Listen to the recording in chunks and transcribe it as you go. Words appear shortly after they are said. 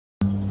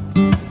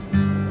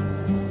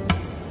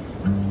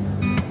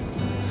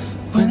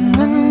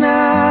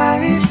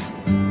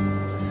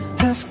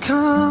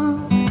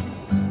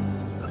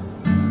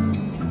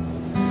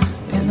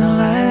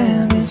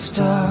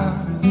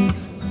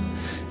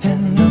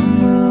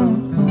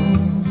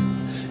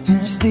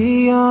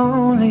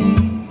only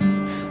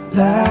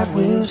light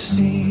we'll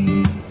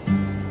see.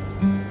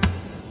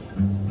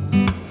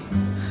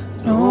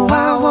 No,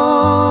 I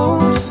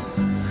won't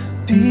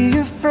be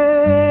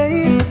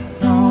afraid.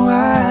 No,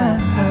 I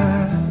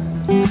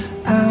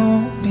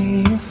won't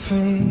be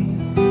afraid.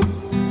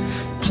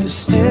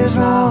 Just as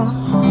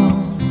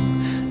long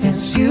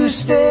as you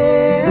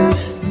stand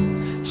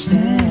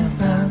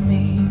by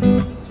me.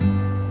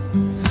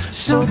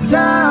 So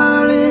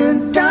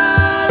darling,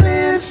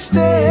 darling,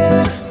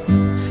 stand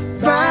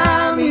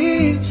by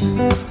me.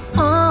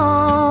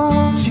 Oh,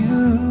 won't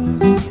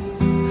you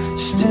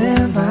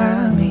stand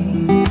by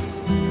me?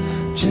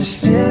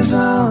 Just as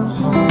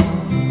long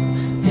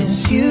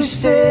as you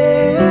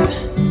stand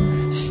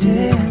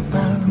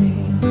by me.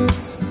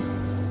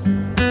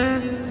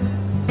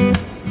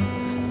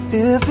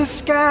 If the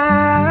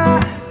sky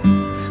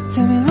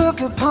that we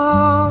look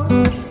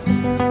upon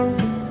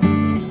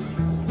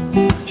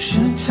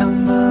should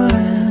tumble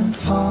and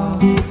fall,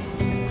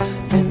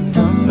 and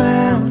the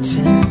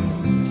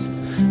mountains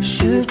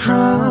should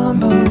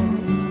crumble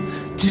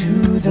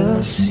to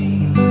the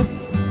sea,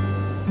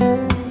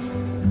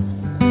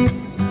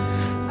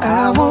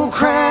 I won't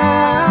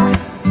cry,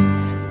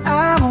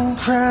 I won't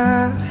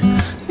cry.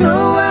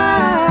 No,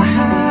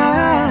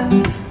 I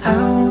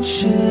won't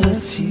shed a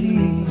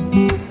tear.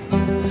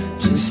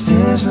 Just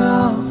as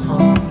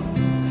long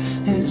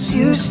as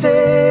you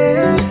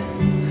stand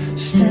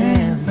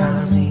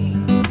by me.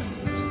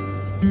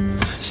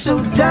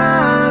 So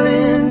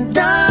darling,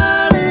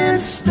 darling,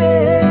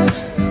 stand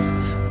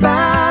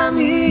by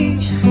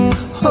me.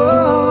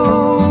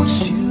 Oh,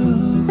 won't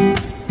you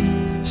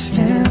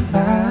stand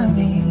by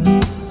me?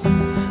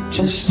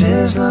 Just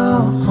as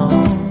long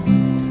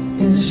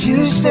as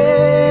you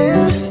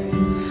stand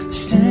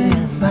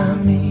by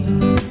me.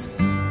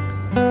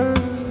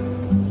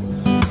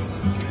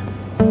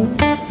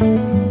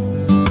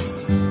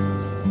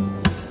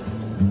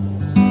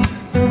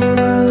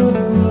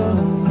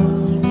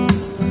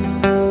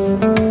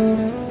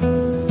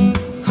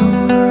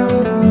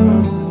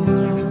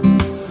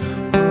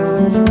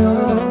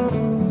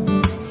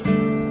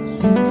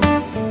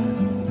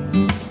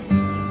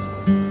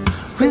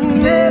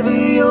 Whenever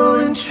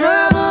you're in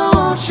trouble,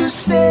 won't you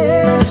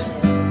stand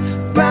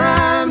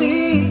by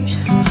me?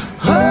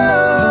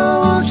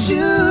 Oh, won't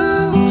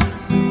you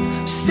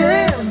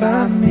stand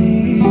by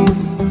me?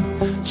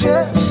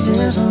 Just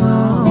as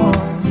long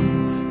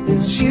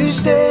as you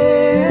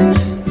stand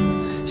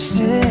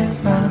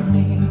by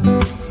me.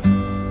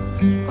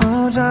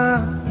 Oh,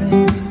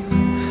 darling,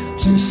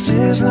 just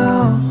as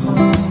long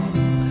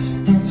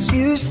as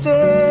you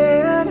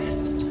stand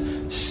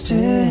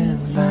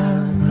by me.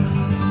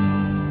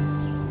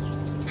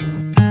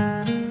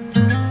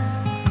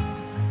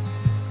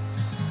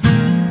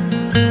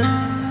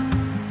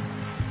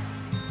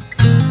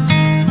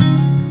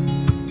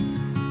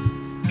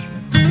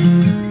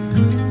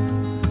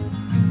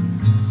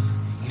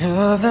 The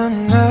other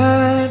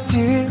night,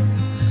 dear,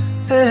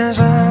 as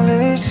I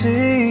lay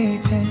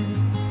sleeping,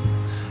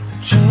 I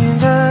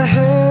dreamed I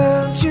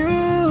held you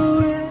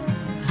in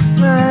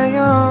my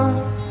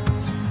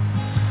arms.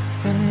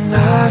 When I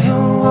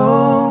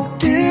awoke,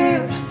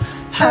 dear,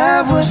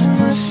 I was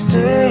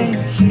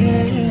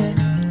mistaken.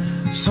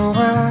 So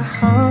I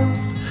hung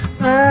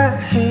my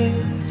head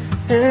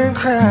and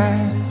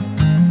cried.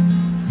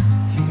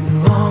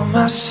 You are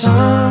my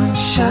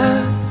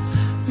sunshine,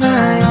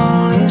 my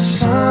only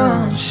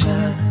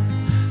sunshine.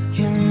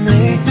 You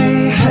make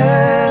me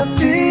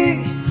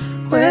happy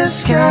when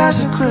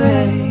skies are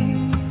gray.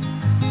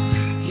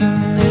 You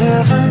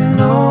never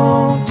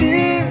know,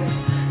 dear,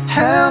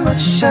 how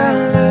much I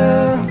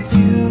love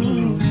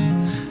you.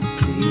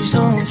 Please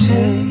don't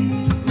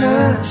take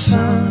my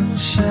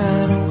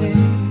sunshine away.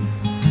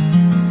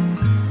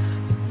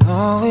 I'll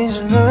always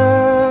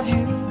love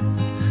you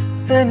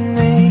and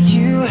make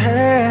you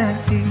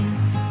happy.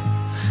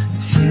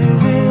 If you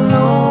will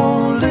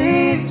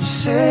only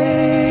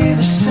say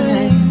the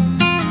same.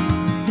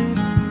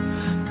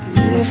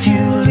 If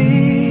you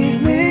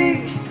leave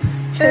me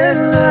and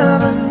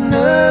love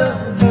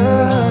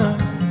another,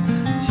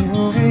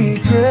 you'll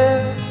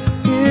regret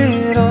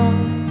it all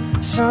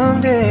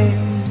someday.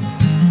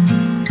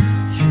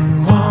 You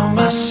are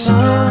my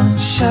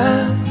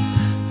sunshine,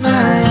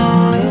 my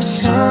only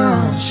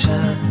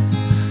sunshine.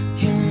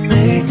 You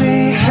make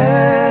me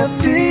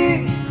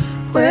happy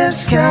when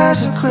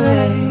skies are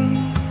gray.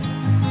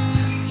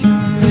 You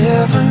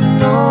never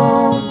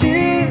know,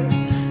 dear,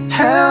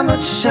 how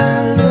much I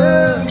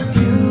love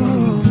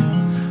you.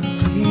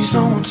 Please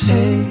don't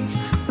take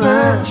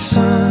my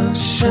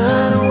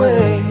sunshine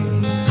away.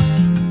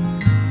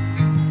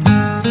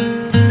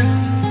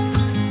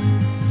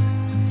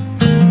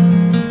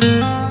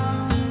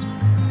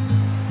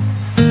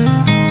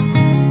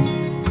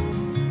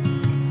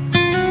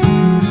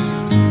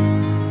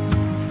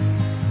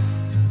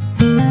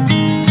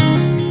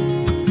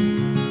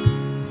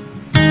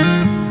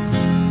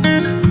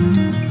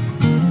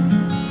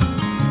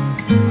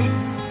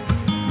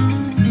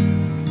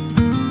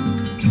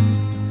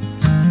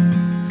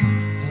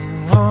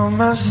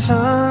 my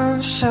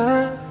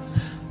sunshine,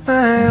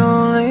 my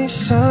only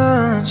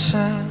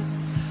sunshine.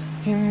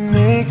 You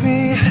make me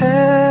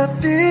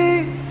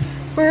happy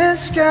when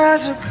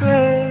skies are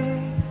gray.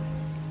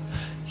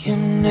 You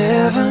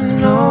never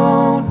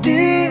know,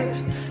 dear,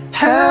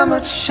 how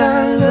much I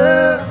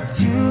love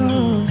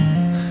you.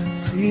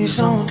 Please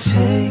don't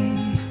take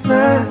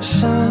my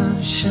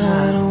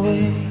sunshine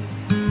away.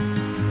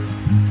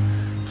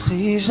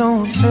 Please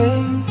don't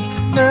take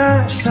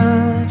my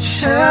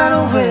sunshine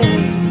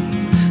away.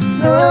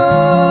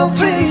 No,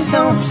 please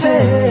don't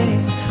take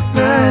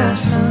my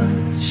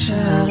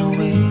sunshine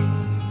away.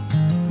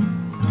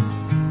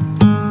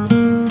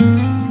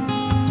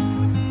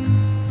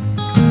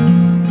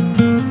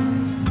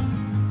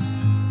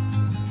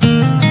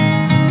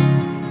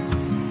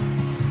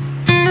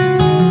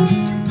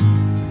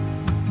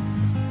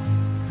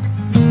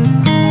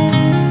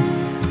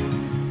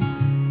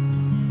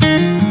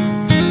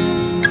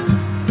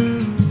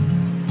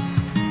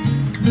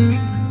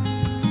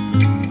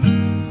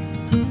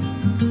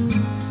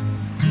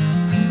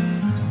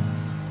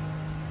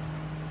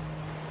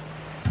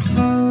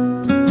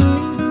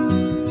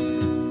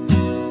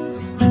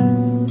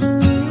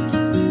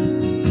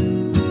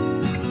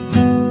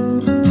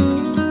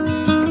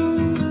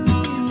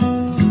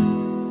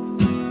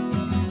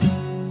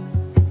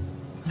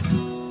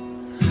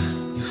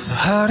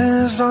 Heart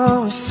is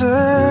always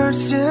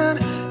searching.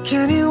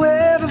 Can you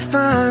ever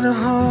find a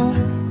home?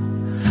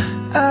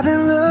 I've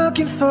been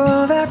looking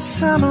for that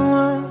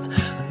someone.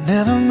 I'll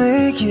never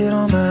make it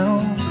on my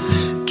own.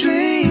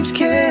 Dreams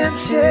can't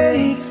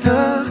take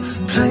the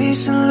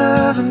place in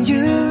loving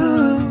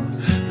you.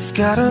 There's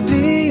gotta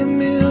be a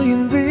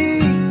million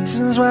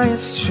reasons why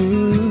it's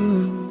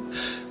true.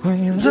 When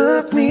you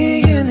look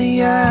me in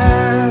the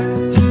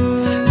eyes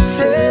and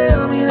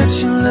tell me that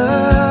you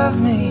love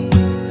me,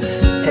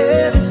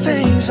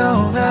 everything's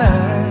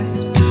alright.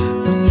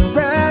 When you're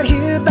right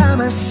here by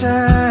my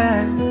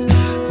side,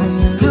 when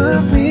you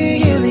look me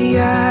in the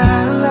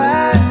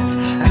eyes,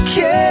 I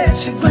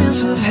catch a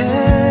glimpse of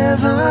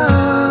heaven,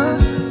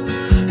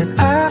 and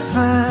I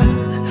find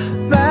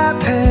my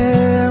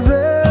paradise.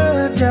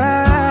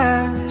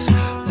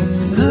 When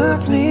you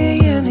look me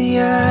in the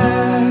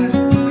eyes.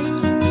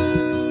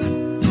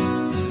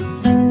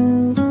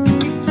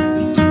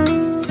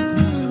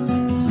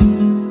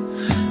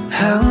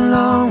 How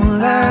long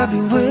will I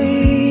be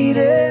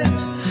waiting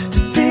to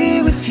be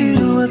with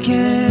you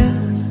again?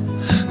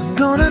 I'm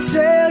gonna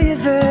tell you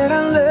that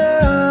I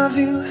love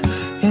you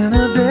in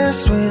the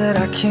best way that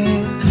I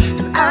can.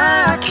 And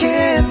I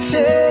can't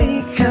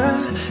take a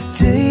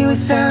day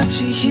without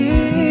you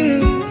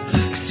here,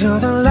 'cause you're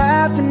the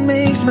light that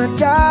makes my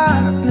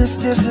darkness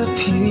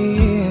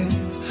disappear.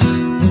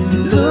 When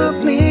you look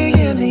me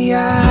in the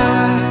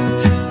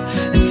eyes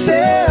and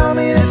tell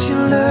me that you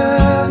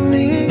love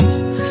me,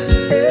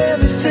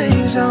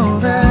 everything's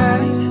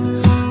alright.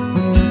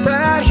 When you're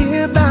right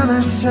here by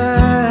my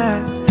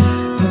side,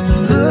 when you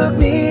look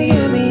me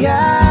in the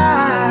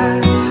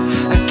eyes,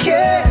 I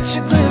catch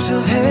a glimpse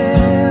of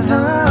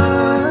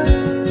heaven,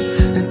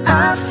 and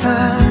I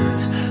find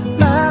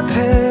my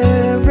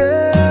paradise.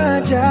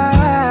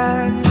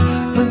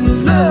 When you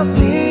look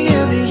me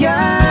in the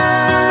eyes,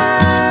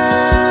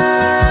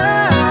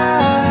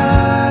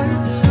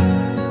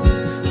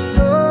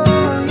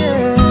 oh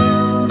yeah.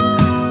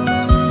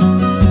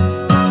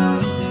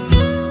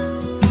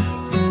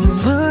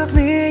 Look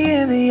me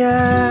in the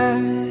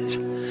eyes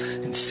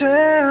and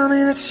tell me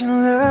that you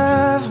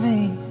love me,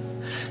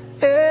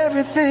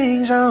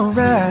 everything's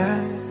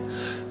alright.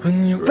 When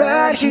you're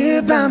right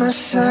here by my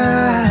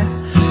side,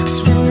 'cause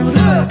when you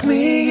look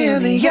me in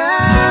the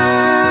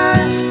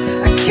eyes,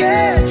 I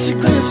catch a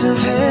glimpse of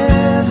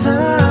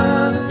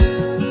heaven,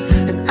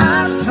 and I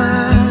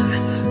find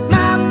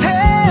my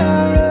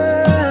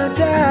paradise.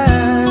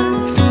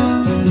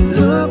 When you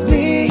look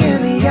me in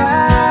the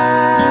eyes,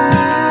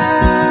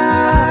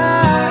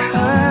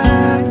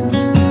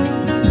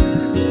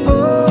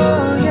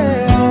 oh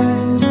yeah,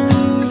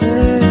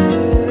 yeah.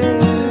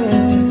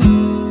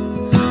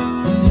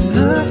 When you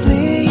look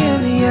me in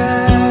the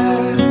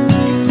eyes.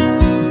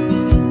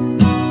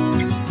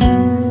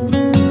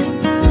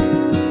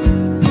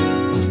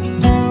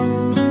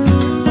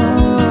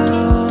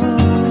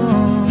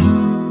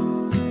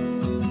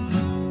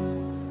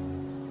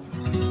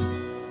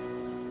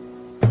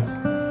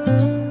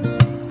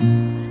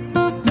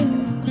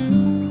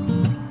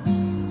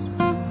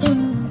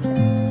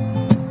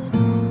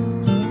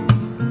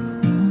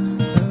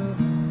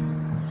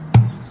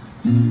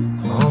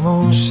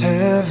 Almost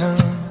heaven,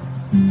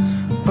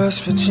 West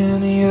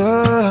Virginia,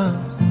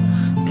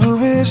 Blue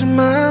Ridge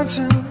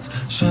Mountains,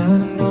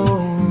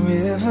 Shenandoah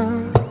River.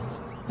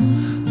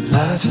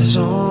 Life is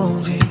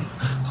old here,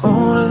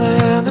 older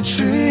than the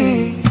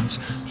trees,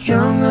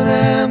 younger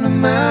than the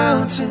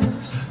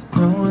mountains,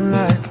 growing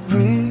like a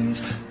breeze.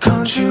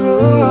 Country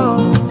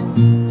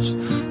roads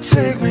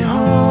take me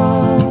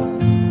home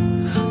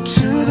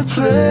to the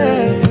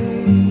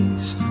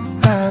place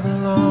I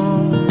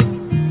belong.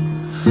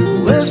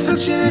 West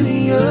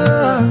Virginia,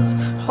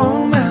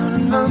 home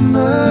mountain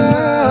mama.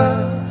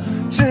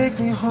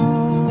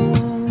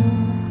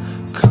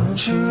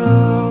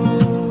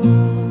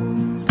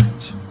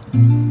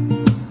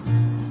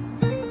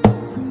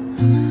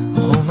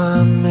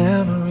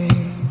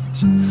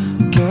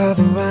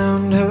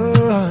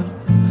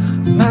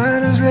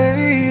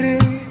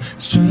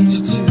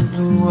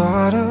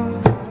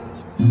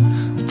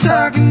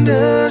 and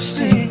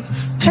dusty,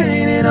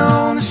 painted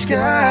on the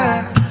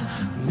sky.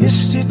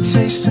 Misty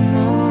taste of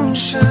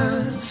moonshine,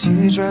 a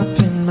teardrop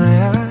in my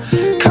eye.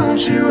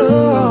 Country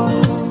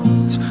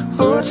roads,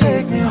 oh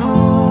take me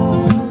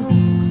home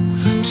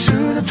to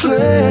the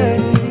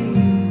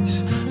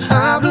place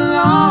I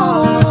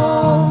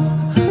belong.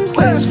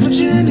 West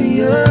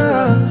Virginia,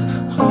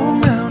 oh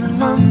mountain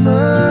mama,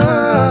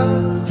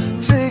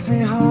 take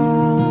me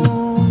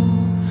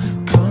home.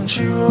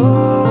 Country roads,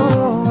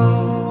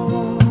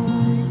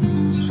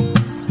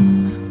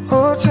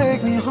 oh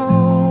take me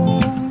home.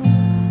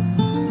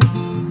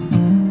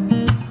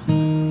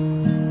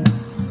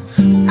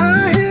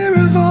 I hear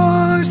a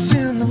voice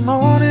in the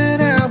morning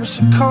hour,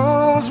 she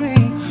calls me.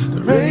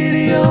 The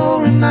radio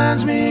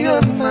reminds me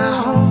of my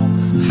home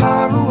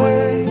far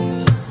away.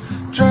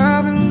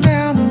 Driving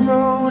down the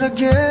road, I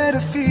get a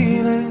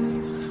feeling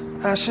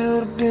I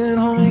should have been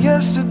home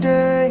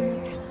yesterday,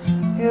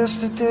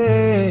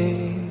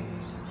 yesterday.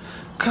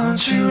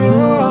 Country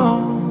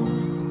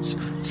roads,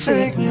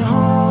 take me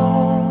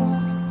home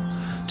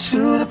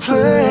to the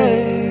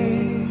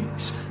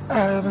place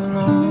I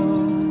belong.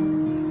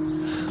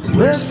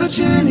 West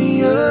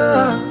Virginia,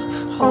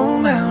 oh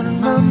mountain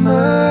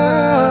mama,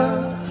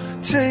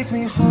 take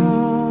me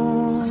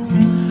home.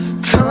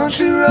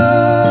 Country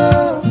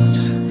roads,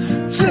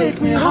 take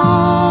me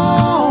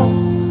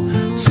home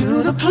to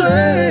the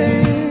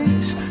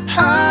place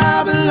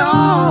I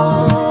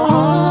belong.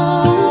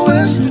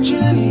 West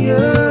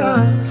Virginia,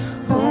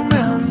 oh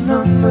mountain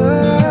mama,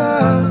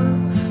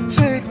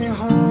 take me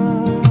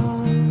home,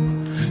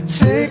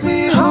 take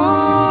me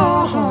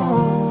home.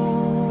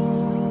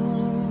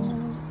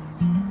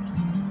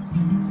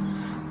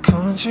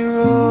 Country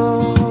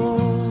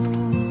roads,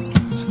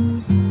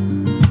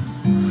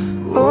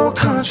 oh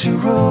country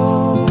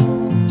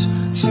roads,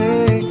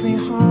 take me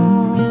home.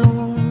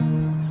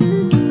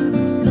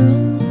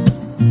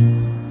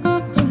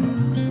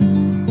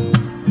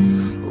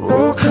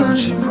 Oh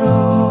country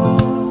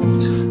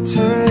roads,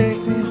 take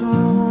me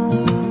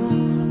home.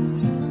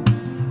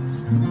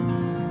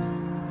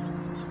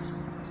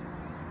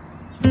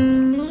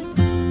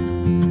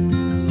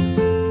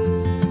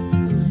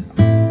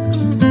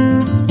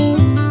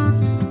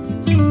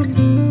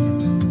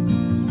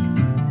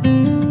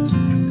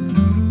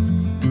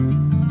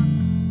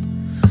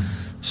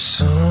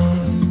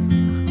 Somewhere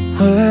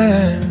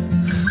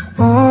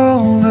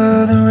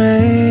over the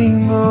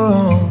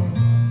rainbow,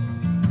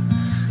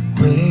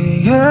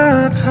 way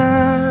up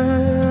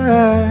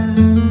high,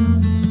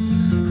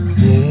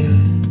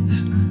 there's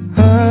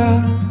a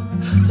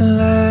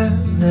land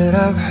that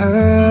I've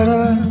heard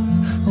of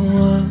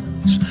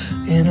once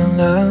in a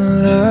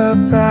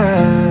lullaby.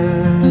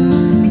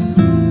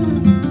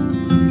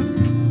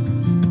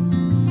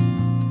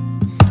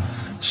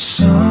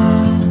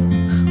 Somewhere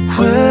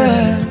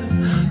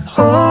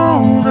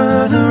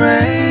over the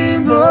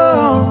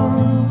rainbow,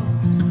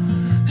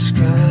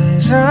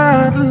 skies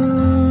are blue,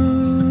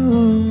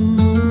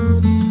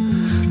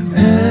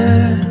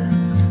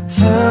 and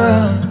the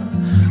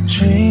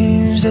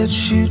dreams that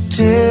you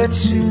dare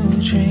to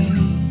dream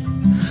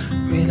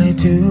really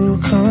do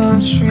come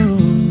true.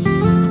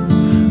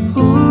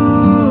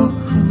 Ooh.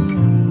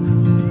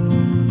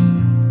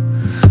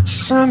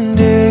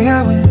 Someday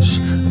I wish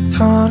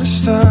upon a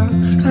star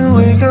and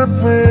wake up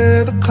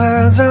where the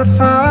clouds are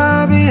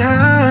far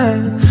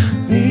behind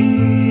me,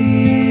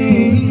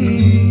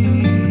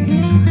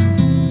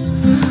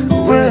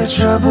 where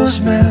troubles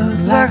melt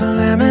like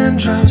lemon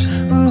drops.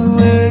 Ooh,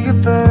 way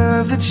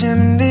above the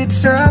chimney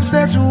tops,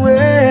 that's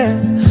where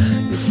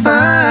you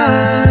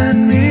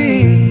find me.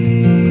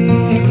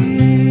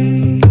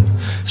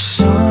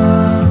 Somewhere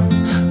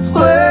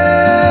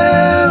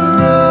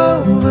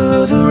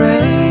over the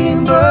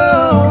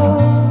rainbow,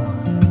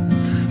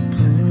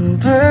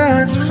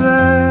 bluebirds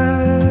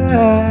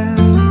fly,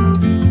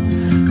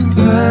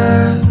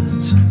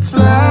 birds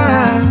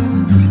fly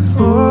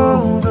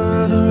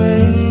over the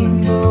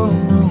rainbow.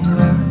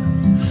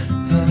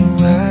 Then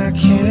why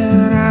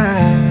can't I?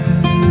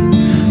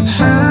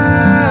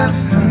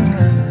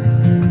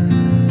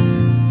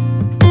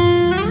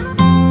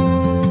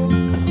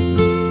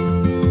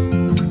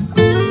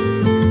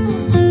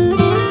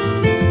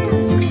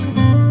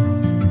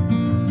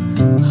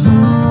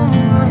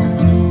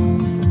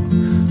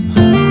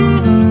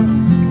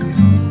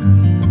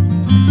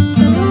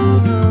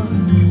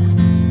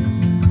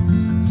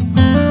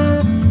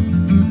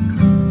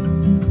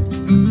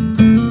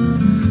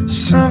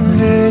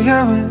 Someday I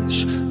wish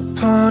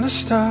upon a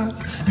star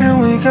and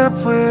wake up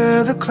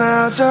where the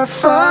clouds are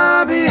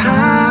far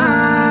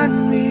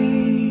behind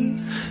me,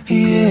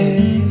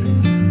 yeah,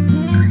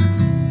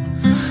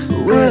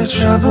 where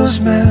troubles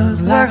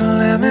melt like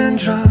lemon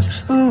drops.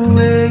 Ooh,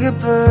 way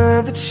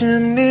above the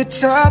chimney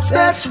tops,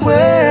 that's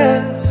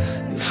where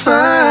you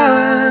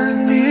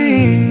find me.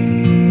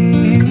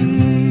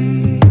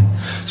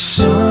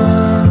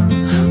 Somewhere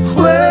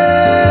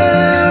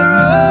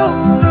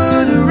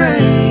over the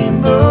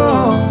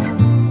rainbow,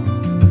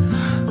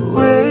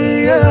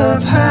 way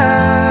up high.